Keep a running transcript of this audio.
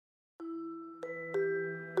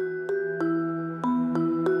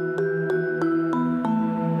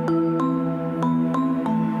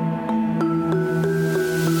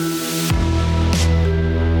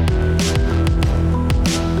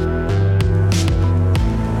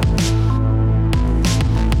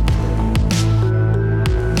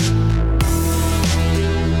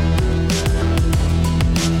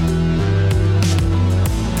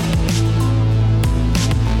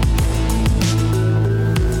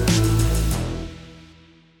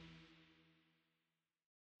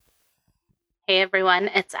Hey everyone,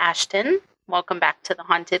 it's Ashton. Welcome back to the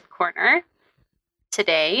Haunted Corner.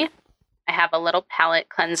 Today, I have a little palette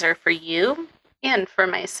cleanser for you and for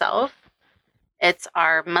myself. It's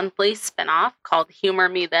our monthly spinoff called Humor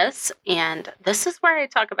Me This, and this is where I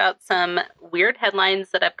talk about some weird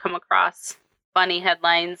headlines that I've come across, funny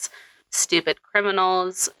headlines, stupid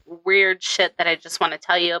criminals, weird shit that I just want to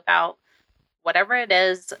tell you about. Whatever it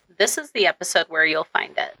is, this is the episode where you'll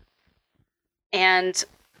find it. And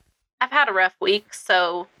I've had a rough week,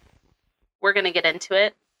 so we're going to get into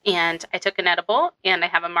it. And I took an edible and I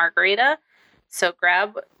have a margarita. So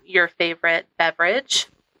grab your favorite beverage,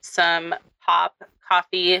 some pop,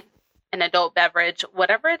 coffee, an adult beverage,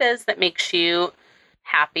 whatever it is that makes you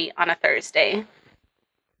happy on a Thursday,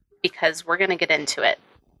 because we're going to get into it.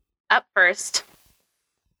 Up first,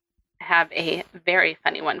 I have a very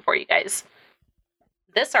funny one for you guys.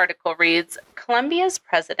 This article reads, Colombia's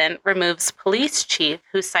president removes police chief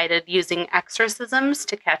who cited using exorcisms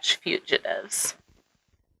to catch fugitives.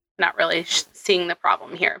 Not really seeing the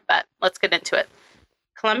problem here, but let's get into it.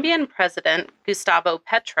 Colombian President Gustavo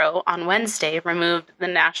Petro on Wednesday removed the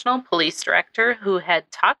national police director who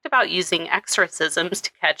had talked about using exorcisms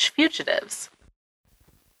to catch fugitives.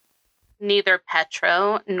 Neither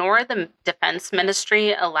Petro nor the Defense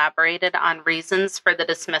Ministry elaborated on reasons for the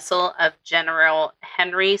dismissal of General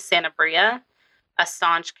Henry Sanabria, a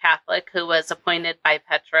staunch Catholic who was appointed by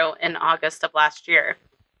Petro in August of last year.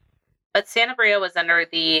 But Sanabria was under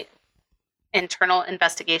the internal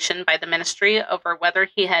investigation by the ministry over whether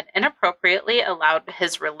he had inappropriately allowed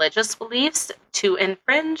his religious beliefs to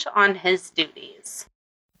infringe on his duties.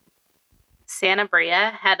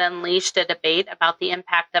 Sanabria had unleashed a debate about the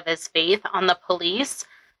impact of his faith on the police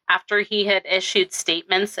after he had issued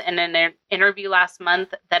statements in an interview last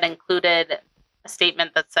month that included a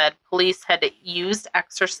statement that said police had used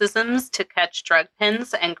exorcisms to catch drug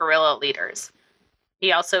pins and guerrilla leaders.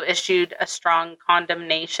 He also issued a strong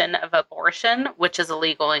condemnation of abortion, which is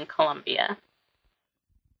illegal in Colombia.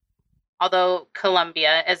 Although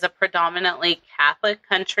Colombia is a predominantly Catholic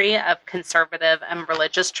country of conservative and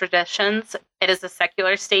religious traditions, it is a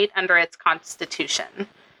secular state under its constitution.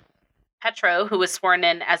 Petro, who was sworn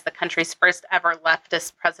in as the country's first ever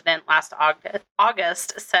leftist president last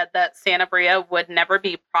August, said that Sanabria would never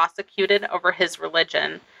be prosecuted over his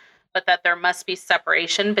religion, but that there must be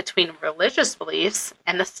separation between religious beliefs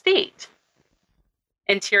and the state.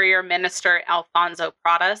 Interior Minister Alfonso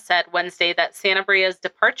Prada said Wednesday that Sanabria's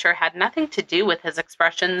departure had nothing to do with his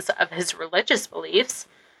expressions of his religious beliefs,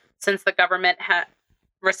 since the government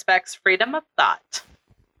respects freedom of thought.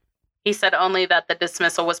 He said only that the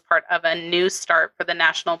dismissal was part of a new start for the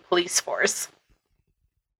national police force.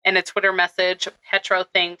 In a Twitter message, Petro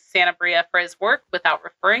thanked Sanabria for his work without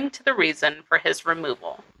referring to the reason for his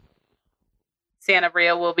removal.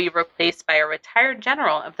 Sanabria will be replaced by a retired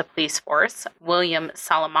general of the police force, William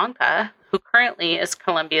Salamanca, who currently is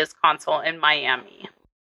Colombia's consul in Miami.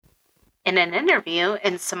 In an interview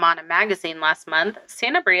in Semana magazine last month,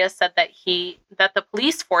 Sanabria said that the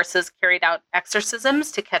police forces carried out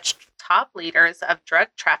exorcisms to catch top leaders of drug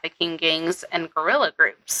trafficking gangs and guerrilla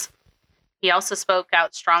groups. He also spoke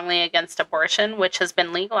out strongly against abortion, which has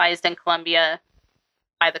been legalized in Colombia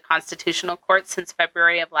by the Constitutional Court since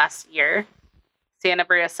February of last year.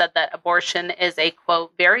 Sanabria said that abortion is a,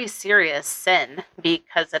 quote, very serious sin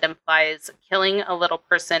because it implies killing a little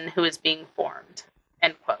person who is being formed,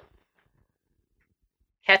 end quote.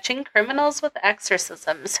 Catching criminals with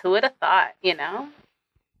exorcisms, who would have thought, you know?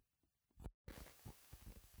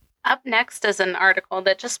 Up next is an article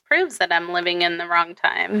that just proves that I'm living in the wrong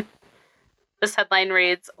time. This headline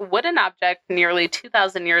reads, Wooden object nearly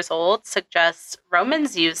 2,000 years old suggests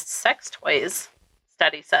Romans used sex toys,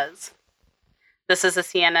 study says. This is a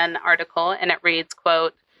CNN article, and it reads,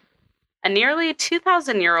 quote, a nearly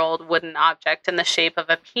 2,000-year-old wooden object in the shape of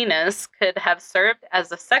a penis could have served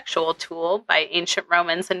as a sexual tool by ancient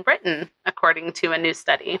Romans in Britain, according to a new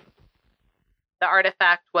study. The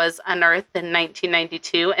artifact was unearthed in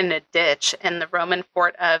 1992 in a ditch in the Roman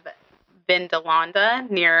fort of Vindolanda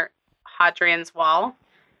near Hadrian's Wall,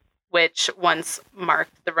 which once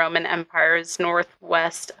marked the Roman Empire's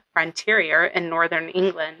northwest frontier in northern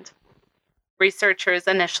England. Researchers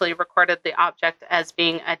initially recorded the object as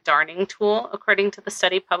being a darning tool, according to the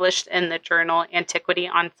study published in the journal Antiquity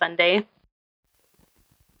on Sunday.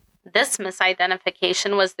 This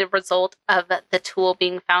misidentification was the result of the tool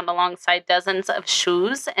being found alongside dozens of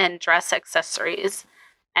shoes and dress accessories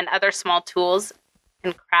and other small tools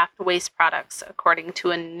and craft waste products, according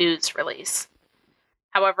to a news release.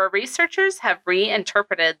 However, researchers have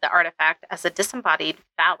reinterpreted the artifact as a disembodied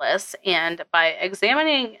phallus and, by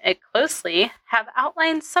examining it closely, have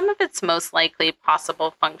outlined some of its most likely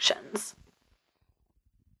possible functions.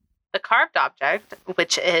 The carved object,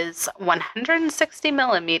 which is 160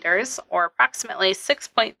 millimeters, or approximately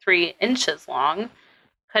 6.3 inches long,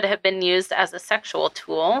 could have been used as a sexual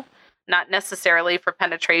tool, not necessarily for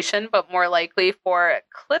penetration, but more likely for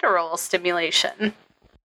clitoral stimulation.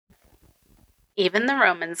 Even the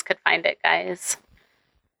Romans could find it, guys.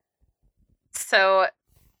 So,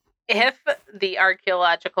 if the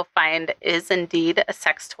archaeological find is indeed a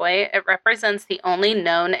sex toy, it represents the only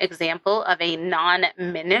known example of a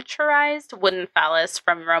non-miniaturized wooden phallus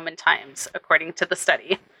from Roman times, according to the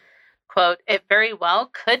study. Quote, "It very well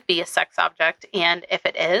could be a sex object, and if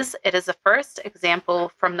it is the first example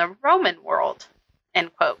from the Roman world,"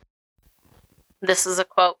 end quote. This is a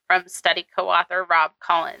quote from study co-author Rob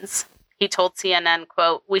Collins. He told CNN,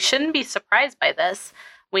 quote, "We shouldn't be surprised by this.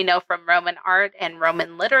 We know from Roman art and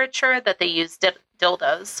Roman literature that they used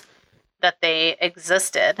dildos, that they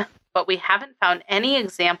existed, but we haven't found any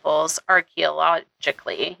examples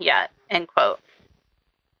archaeologically yet," end quote.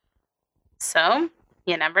 So,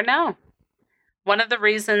 you never know. One of the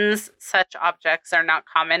reasons such objects are not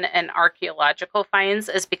common in archaeological finds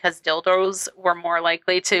is because dildos were more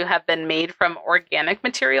likely to have been made from organic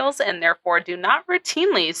materials and therefore do not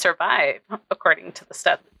routinely survive, according to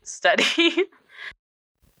the study.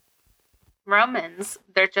 Romans,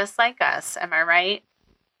 they're just like us, am I right?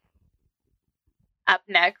 Up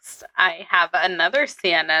next, I have another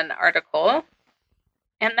CNN article,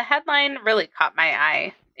 and the headline really caught my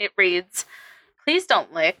eye. It reads, "Please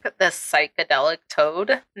don't lick this psychedelic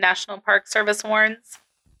toad," National Park Service warns.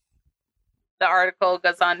 The article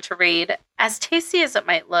goes on to read, "As tasty as it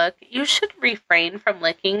might look, you should refrain from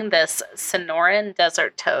licking this Sonoran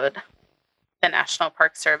desert toad," the National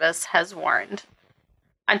Park Service has warned.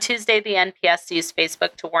 On Tuesday, the NPS used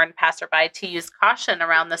Facebook to warn passerby to use caution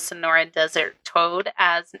around the Sonoran desert toad,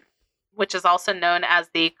 which is also known as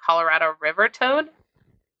the Colorado River toad.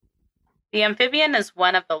 The amphibian is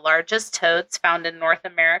one of the largest toads found in North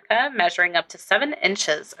America, measuring up to 7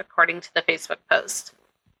 inches, according to the Facebook post.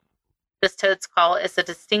 This toad's call is a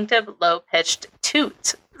distinctive, low-pitched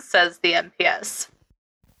toot, says the NPS.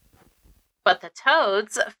 But the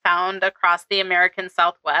toads found across the American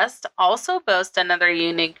Southwest also boast another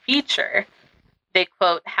unique feature. They,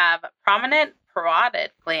 quote, "have prominent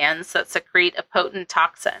parotid glands that secrete a potent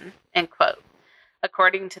toxin," end quote,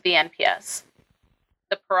 according to the NPS.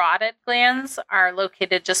 The parotid glands are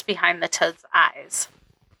located just behind the toad's eyes.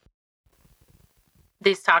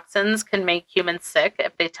 These toxins can make humans sick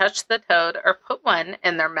if they touch the toad or put one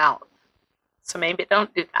in their mouth. So maybe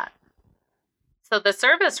don't do that. So the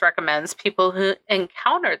service recommends people who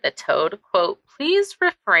encounter the toad, quote, "please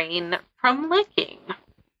refrain from licking,"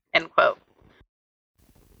 end quote.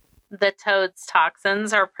 The toad's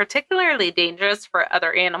toxins are particularly dangerous for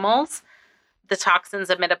other animals. The toxins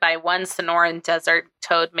emitted by one Sonoran desert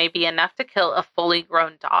toad may be enough to kill a fully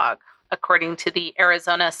grown dog, according to the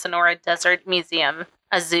Arizona Sonora Desert Museum,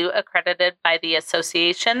 a zoo accredited by the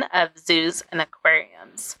Association of Zoos and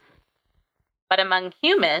Aquariums. But among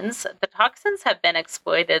humans, the toxins have been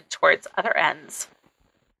exploited towards other ends.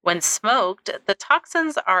 When smoked, the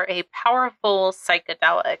toxins are a powerful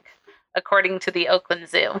psychedelic, according to the Oakland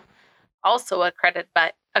Zoo, also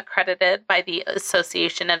accredited by the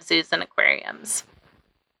Association of Zoos and Aquariums.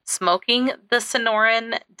 Smoking the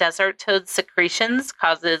Sonoran desert toad secretions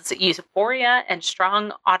causes euphoria and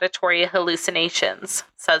strong auditory hallucinations,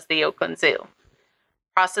 says the Oakland Zoo.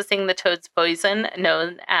 Processing the toad's poison,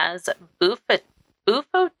 known as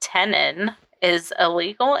bufotenin, is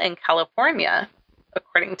illegal in California,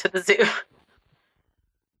 according to the zoo.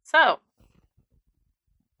 So,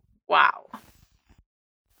 wow.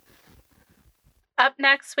 Up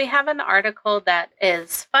next, we have an article that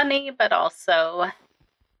is funny, but also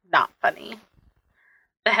not funny.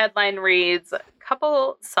 The headline reads,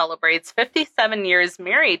 "Couple celebrates 57 years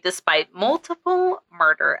married despite multiple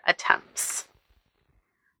murder attempts."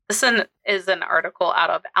 This is an article out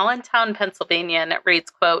of Allentown, Pennsylvania, and it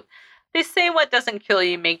reads, quote, "They say what doesn't kill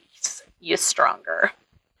you makes you stronger."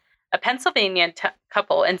 A Pennsylvania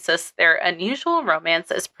couple insists their unusual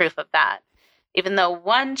romance is proof of that, even though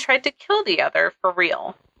one tried to kill the other for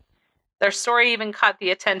real. Their story even caught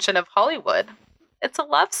the attention of Hollywood. It's a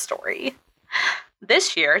love story.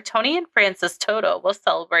 This year, Tony and Frances Toto will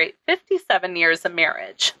celebrate 57 years of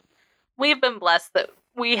marriage. We've been blessed that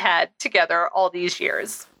we had together all these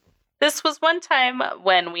years. This was one time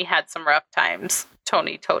when we had some rough times,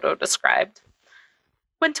 Tony Toto described.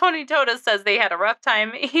 When Tony Toto says they had a rough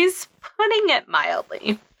time, he's putting it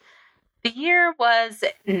mildly. The year was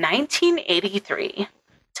 1983.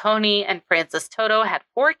 Tony and Frances Toto had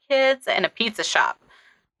 4 kids and a pizza shop,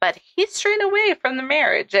 but he strayed away from the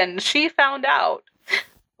marriage and she found out.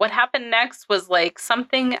 What happened next was like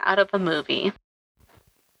something out of a movie.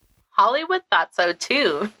 Hollywood thought so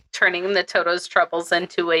too, turning the Toto's troubles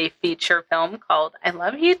into a feature film called I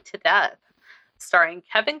Love You to Death, starring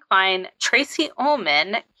Kevin Kline, Tracy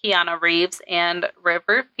Ullman, Keanu Reeves, and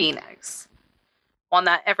River Phoenix. While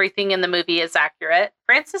not everything in the movie is accurate,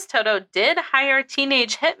 Frances Toto did hire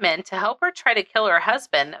teenage hitmen to help her try to kill her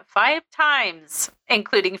husband 5 times,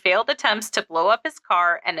 including failed attempts to blow up his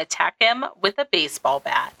car and attack him with a baseball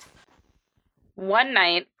bat. One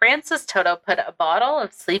night, Frances Toto put a bottle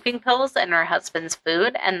of sleeping pills in her husband's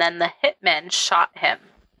food, and then the hitmen shot him.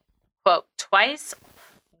 Quote, twice,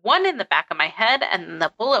 one in the back of my head, and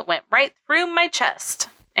the bullet went right through my chest,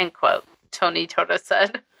 end quote, Tony Toto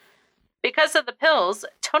said. Because of the pills,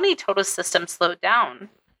 Tony Toto's system slowed down.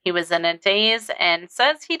 He was in a daze and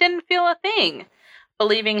says he didn't feel a thing,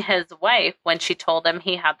 believing his wife when she told him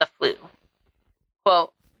he had the flu.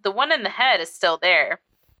 Quote, the one in the head is still there.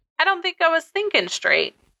 I don't think I was thinking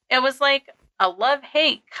straight. It was like a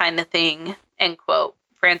love-hate kind of thing, end quote,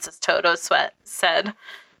 Frances Toto said.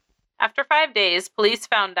 After 5 days, police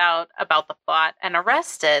found out about the plot and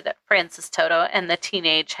arrested Frances Toto and the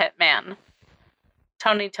teenage hitman.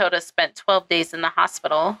 Tony Toto spent 12 days in the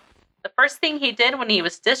hospital. The first thing he did when he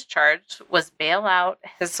was discharged was bail out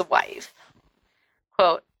his wife.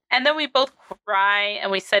 Quote, and then we both cry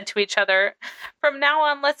and we said to each other, from now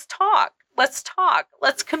on, let's talk.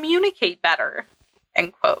 Let's communicate better,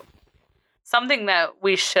 end quote. Something that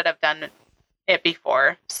we should have done it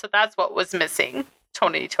before. So that's what was missing,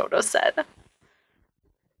 Tony Toto said.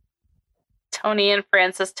 Tony and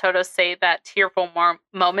Frances Toto say that tearful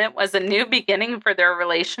moment was a new beginning for their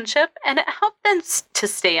relationship, and it helped them to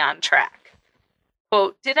stay on track.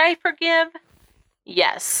 Quote, did I forgive?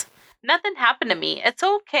 Yes. Nothing happened to me. It's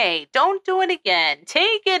okay. Don't do it again.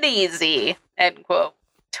 Take it easy, end quote,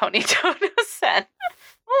 Tony Toto said.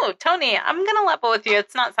 Oh, Tony, I'm going to level with you.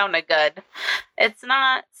 It's not sounding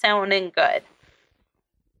good.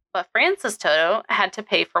 But Frances Toto had to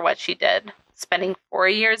pay for what she did, spending 4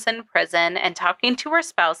 years in prison and talking to her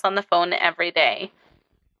spouse on the phone every day.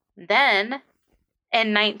 Then,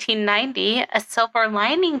 in 1990, a silver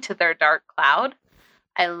lining to their dark cloud,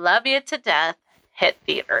 I Love You to Death hit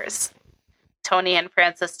theaters. Tony and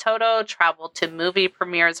Frances Toto traveled to movie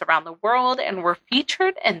premieres around the world and were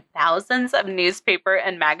featured in thousands of newspaper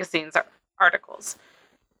and magazines articles.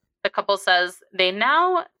 The couple says they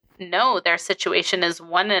now know their situation is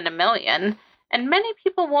 1 in a million, and many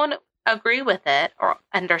people won't agree with it or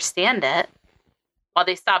understand it. While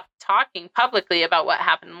they stopped talking publicly about what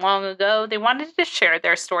happened long ago, they wanted to share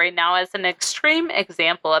their story now as an extreme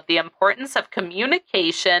example of the importance of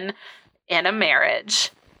communication in a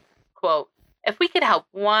marriage. Quote, if we could help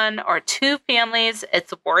 1 or 2 families,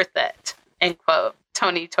 it's worth it, end quote,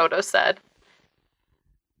 Tony Toto said.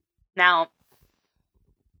 Now,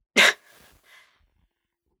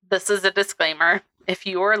 this is a disclaimer. If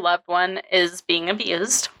your loved one is being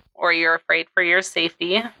abused or you're afraid for your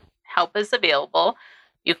safety, help is available.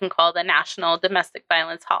 You can call the National Domestic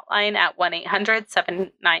Violence Hotline at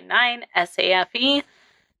 1-800-799-SAFE.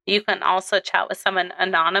 You can also chat with someone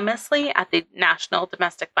anonymously at the National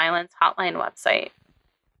Domestic Violence Hotline website.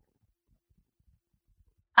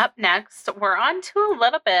 Up next, we're on to a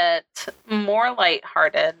little bit more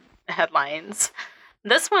lighthearted headlines.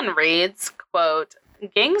 This one reads, quote,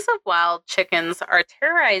 gangs of wild chickens are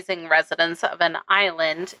terrorizing residents of an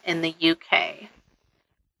island in the UK.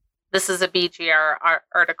 This is a BGR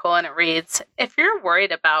article, and it reads, if you're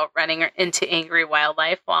worried about running into angry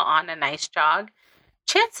wildlife while on a nice jog,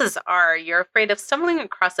 chances are you're afraid of stumbling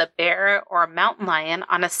across a bear or a mountain lion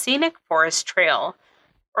on a scenic forest trail,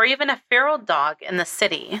 or even a feral dog in the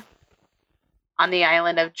city. On the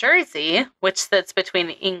island of Jersey, which sits between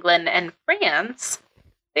England and France,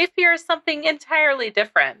 they fear something entirely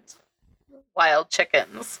different: wild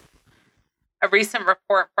chickens. A recent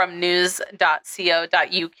report from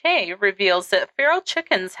news.co.uk reveals that feral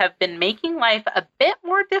chickens have been making life a bit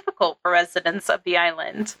more difficult for residents of the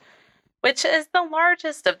island, which is the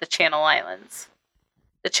largest of the Channel Islands.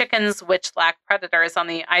 The chickens, which lack predators on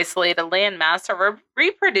the isolated landmass, are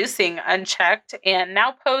reproducing unchecked and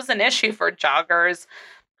now pose an issue for joggers,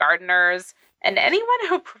 gardeners, and anyone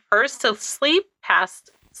who prefers to sleep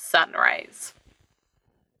past sunrise.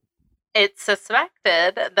 It's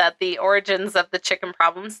suspected that the origins of the chicken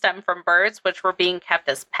problem stem from birds which were being kept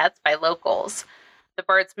as pets by locals. The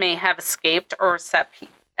birds may have escaped or set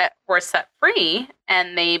free,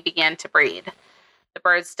 and they began to breed. The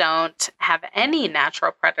birds don't have any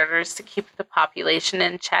natural predators to keep the population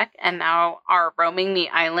in check and now are roaming the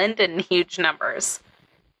island in huge numbers.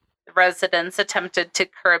 The residents attempted to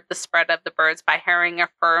curb the spread of the birds by hiring a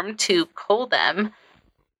firm to cull them.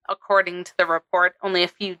 According to the report, only a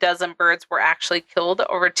few dozen birds were actually killed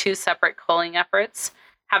over 2 separate culling efforts,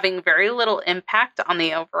 having very little impact on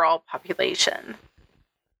the overall population.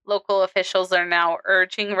 Local officials are now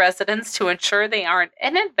urging residents to ensure they aren't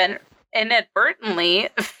inadvertently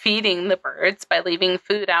feeding the birds by leaving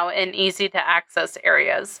food out in easy-to-access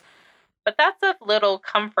areas. But that's of little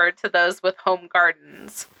comfort to those with home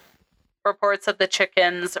gardens. Reports of the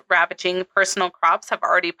chickens ravaging personal crops have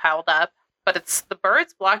already piled up, but it's the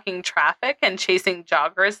birds blocking traffic and chasing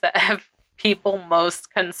joggers that have people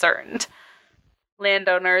most concerned.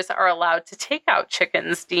 Landowners are allowed to take out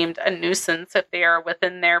chickens deemed a nuisance if they are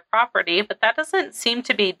within their property, but that doesn't seem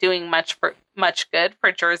to be doing much good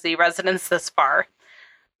for Jersey residents this far.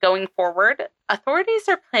 Going forward, authorities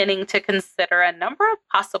are planning to consider a number of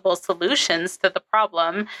possible solutions to the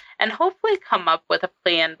problem and hopefully come up with a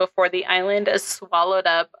plan before the island is swallowed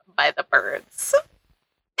up by the birds.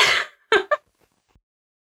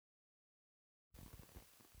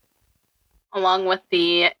 Along with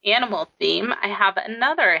the animal theme, I have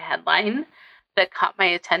another headline that caught my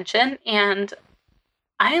attention, and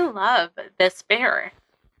I love this bear.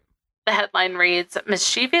 The headline reads,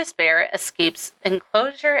 "Mischievous bear escapes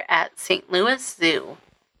enclosure at St. Louis Zoo."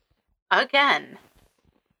 Again.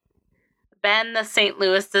 Ben, the St.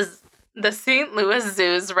 Louis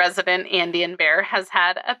Zoo's resident Andean bear, has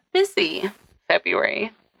had a busy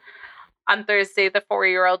February. On Thursday, the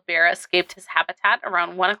 4-year-old bear escaped his habitat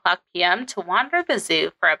around 1:00 p.m. to wander the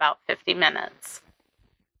zoo for about 50 minutes.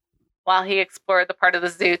 While he explored the part of the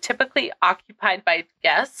zoo typically occupied by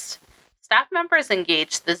guests, staff members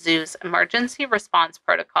engaged the zoo's emergency response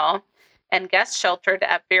protocol and guests sheltered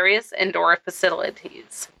at various indoor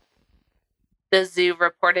facilities. The zoo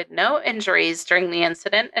reported no injuries during the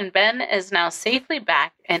incident, and Ben is now safely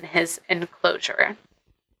back in his enclosure.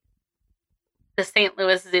 The St.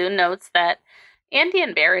 Louis Zoo notes that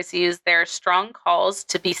Andean bears use their strong calls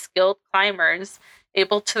to be skilled climbers,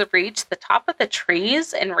 able to reach the top of the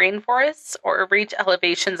trees in rainforests or reach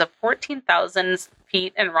elevations of 14,000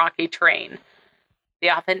 feet in rocky terrain. They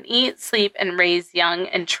often eat, sleep, and raise young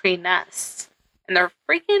in tree nests. And they're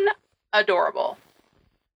freaking adorable.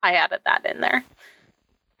 I added that in there.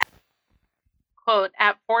 Quote,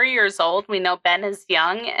 "At 4 years old, we know Ben is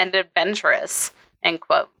young and adventurous," end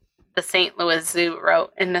quote. The St. Louis Zoo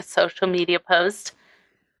wrote in a social media post.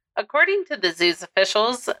 According to the zoo's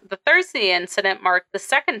officials, the Thursday incident marked the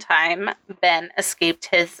second time Ben escaped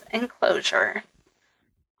his enclosure.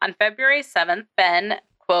 On February 7th, Ben,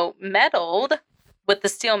 quote, "meddled with the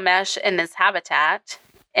steel mesh in his habitat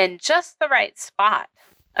in just the right spot,"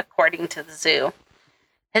 according to the zoo.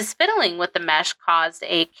 His fiddling with the mesh caused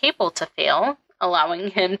a cable to fail,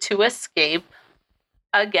 allowing him to escape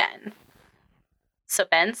again. So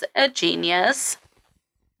Ben's a genius.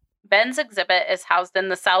 Ben's exhibit is housed in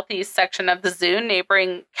the southeast section of the zoo,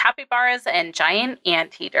 neighboring capybaras and giant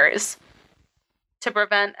anteaters. To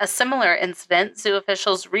prevent a similar incident, zoo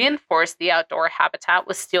officials reinforced the outdoor habitat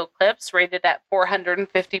with steel clips rated at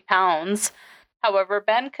 450 pounds. However,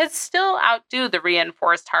 Ben could still outdo the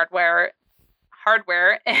reinforced hardware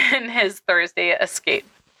in his Thursday escape.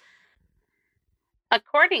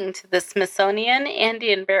 According to the Smithsonian,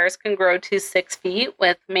 Andean bears can grow to 6 feet,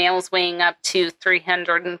 with males weighing up to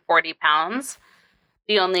 340 pounds.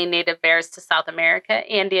 The only native bears to South America,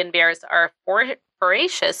 Andean bears are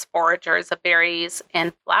voracious foragers of berries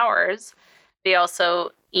and flowers. They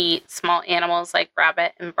also eat small animals like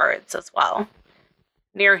rabbit and birds as well.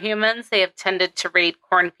 Near humans, they have tended to raid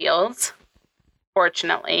cornfields.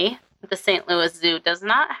 Fortunately, the St. Louis Zoo does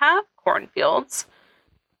not have cornfields.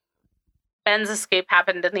 Ben's escape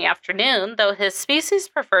happened in the afternoon, though his species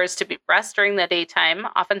prefers to rest during the daytime,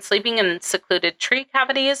 often sleeping in secluded tree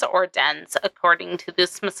cavities or dens, according to the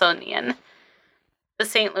Smithsonian. The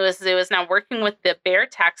St. Louis Zoo is now working with the Bear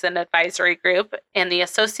Taxon Advisory Group and the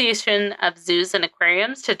Association of Zoos and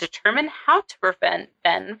Aquariums to determine how to prevent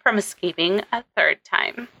Ben from escaping a third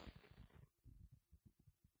time.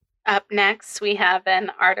 Up next, we have an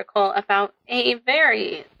article about a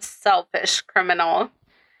very selfish criminal.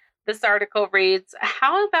 This article reads,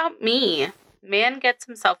 "How about me? Man gets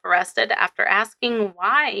himself arrested after asking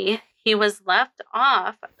why he was left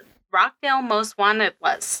off Rockdale Most Wanted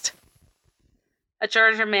list." A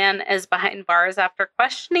Georgia man is behind bars after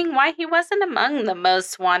questioning why he wasn't among the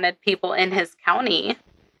most wanted people in his county.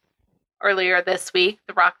 Earlier this week,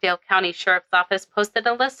 the Rockdale County Sheriff's Office posted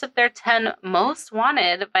a list of their 10 most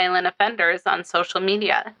wanted violent offenders on social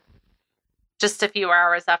media. Just a few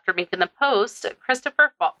hours after making the post,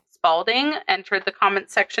 Christopher Spaulding entered the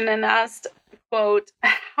comment section and asked, quote,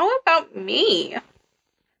 "How about me?"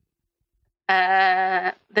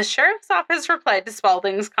 The sheriff's office replied to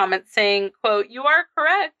Spaulding's comment saying, quote, "You are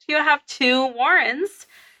correct. You have 2 warrants,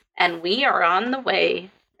 and we are on the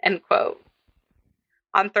way," end quote.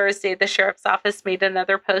 On Thursday, the sheriff's office made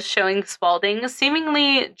another post showing Spaulding,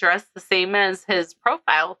 seemingly dressed the same as his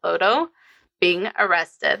profile photo, being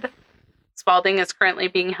arrested. Spaulding is currently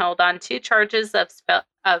being held on 2 charges of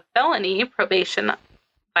felony probation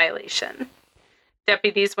violation.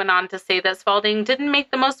 Deputies went on to say that Spaulding didn't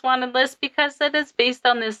make the most wanted list because it is based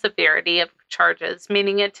on the severity of charges,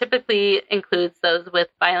 meaning it typically includes those with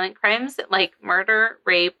violent crimes like murder,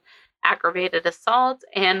 rape, aggravated assault,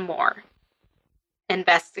 and more.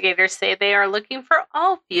 Investigators say they are looking for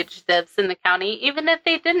all fugitives in the county, even if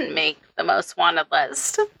they didn't make the most wanted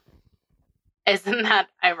list. Isn't that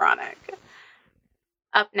ironic?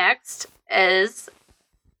 Up next is,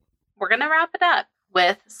 we're going to wrap it up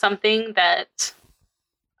with something that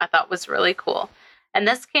I thought was really cool. And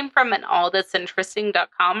this came from an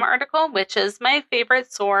allthat'sinteresting.com article, which is my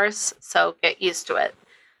favorite source, so get used to it.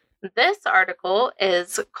 This article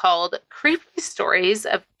is called Creepy Stories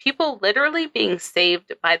of People Literally Being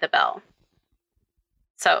Saved by the Bell.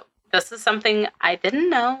 So this is something I didn't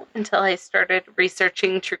know until I started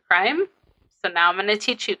researching true crime. So now I'm going to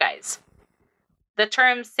teach you guys. The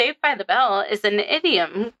term "saved by the bell" is an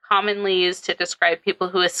idiom commonly used to describe people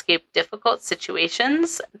who escape difficult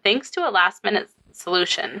situations thanks to a last-minute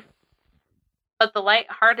solution. But the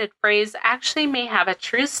light-hearted phrase actually may have a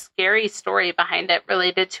true scary story behind it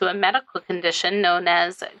related to a medical condition known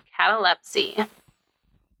as catalepsy.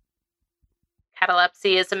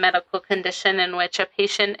 Catalepsy is a medical condition in which a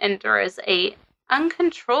patient endures an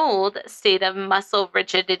uncontrolled state of muscle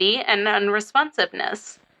rigidity and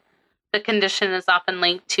unresponsiveness. The condition is often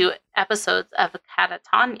linked to episodes of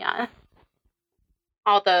catatonia.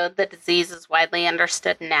 Although the disease is widely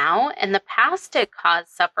understood now, in the past it caused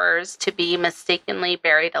sufferers to be mistakenly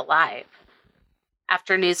buried alive.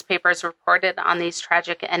 After newspapers reported on these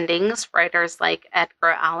tragic endings, writers like Edgar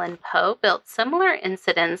Allan Poe built similar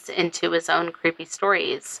incidents into his own creepy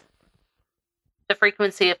stories. The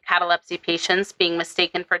frequency of catalepsy patients being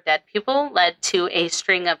mistaken for dead people led to a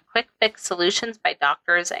string of quick fix solutions by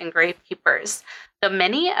doctors and gravekeepers, though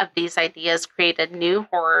many of these ideas created new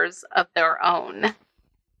horrors of their own.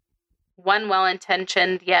 One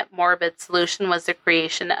well-intentioned yet morbid solution was the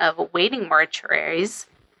creation of waiting mortuaries.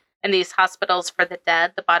 In these hospitals for the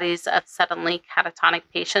dead, the bodies of suddenly catatonic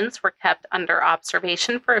patients were kept under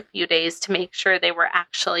observation for a few days to make sure they were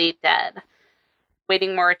actually dead.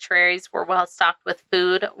 Waiting mortuaries were well stocked with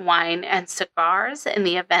food, wine, and cigars in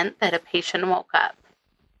the event that a patient woke up.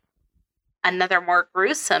 Another more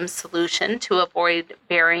gruesome solution to avoid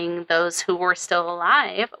burying those who were still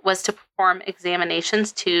alive was to perform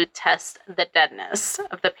examinations to test the deadness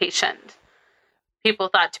of the patient. People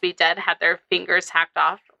thought to be dead had their fingers hacked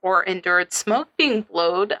off or endured smoke being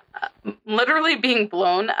literally being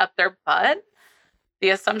blown up their butt. The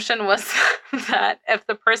assumption was that if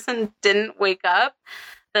the person didn't wake up,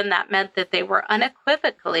 then that meant that they were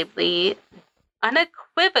unequivocally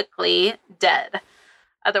dead.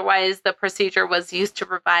 Otherwise, the procedure was used to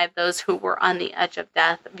revive those who were on the edge of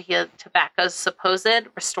death via tobacco's supposed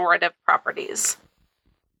restorative properties.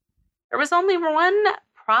 There was only one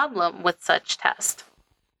problem with such tests.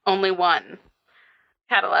 Only one.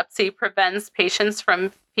 Catalepsy prevents patients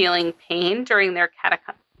from feeling pain during their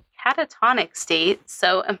catatonic state,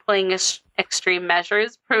 so employing extreme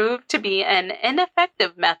measures proved to be an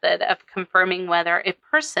ineffective method of confirming whether a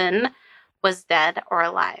person was dead or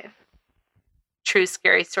alive. True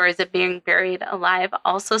scary stories of being buried alive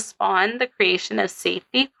also spawned the creation of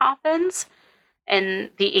safety coffins in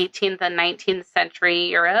the 18th and 19th century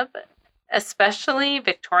Europe, especially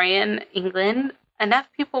Victorian England. Enough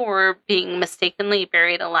people were being mistakenly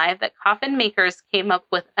buried alive that coffin makers came up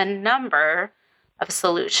with a number of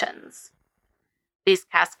solutions. These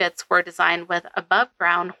caskets were designed with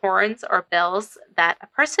above-ground horns or bells that a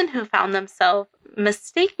person who found themselves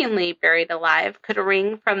mistakenly buried alive could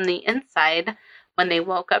ring from the inside when they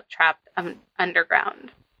woke up trapped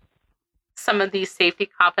underground. Some of these safety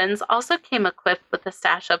coffins also came equipped with a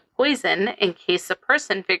stash of poison in case a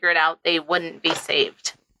person figured out they wouldn't be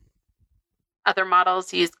saved. Other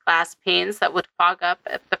models used glass panes that would fog up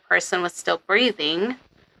if the person was still breathing.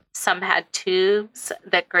 Some had tubes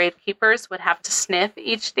that gravekeepers would have to sniff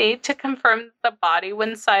each day to confirm the body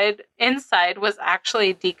inside was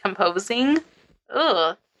actually decomposing.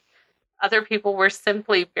 Ugh. Other people were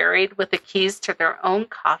simply buried with the keys to their own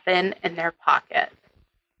coffin in their pocket.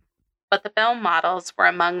 But the bell models were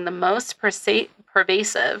among the most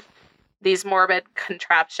pervasive. These morbid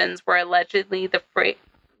contraptions were allegedly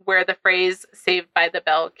where the phrase "saved by the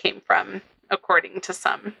bell" came from, according to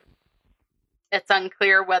some. It's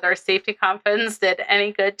unclear whether safety coffins did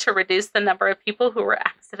any good to reduce the number of people who were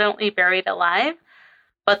accidentally buried alive,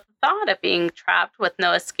 but the thought of being trapped with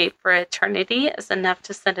no escape for eternity is enough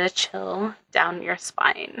to send a chill down your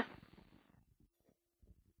spine.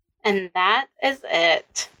 And that is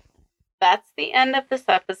it. That's the end of this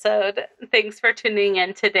episode. Thanks for tuning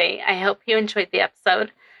in today. I hope you enjoyed the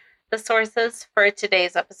episode. The sources for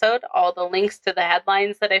today's episode, all the links to the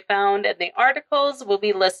headlines that I found and the articles will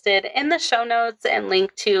be listed in the show notes and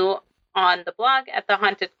linked to on the blog at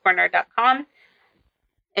thehauntedcorner.com.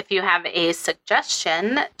 If you have a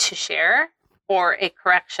suggestion to share or a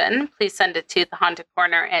correction, please send it to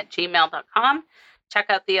thehauntedcorner@gmail.com. Check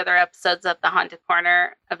out the other episodes of The Haunted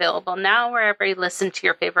Corner available now wherever you listen to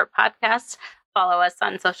your favorite podcasts. Follow us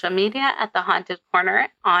on social media at The Haunted Corner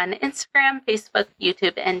on Instagram, Facebook,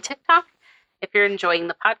 YouTube, and TikTok. If you're enjoying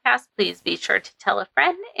the podcast, please be sure to tell a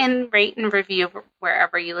friend and rate and review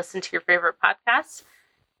wherever you listen to your favorite podcasts.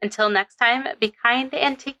 Until next time, be kind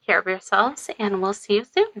and take care of yourselves, and we'll see you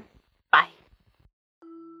soon.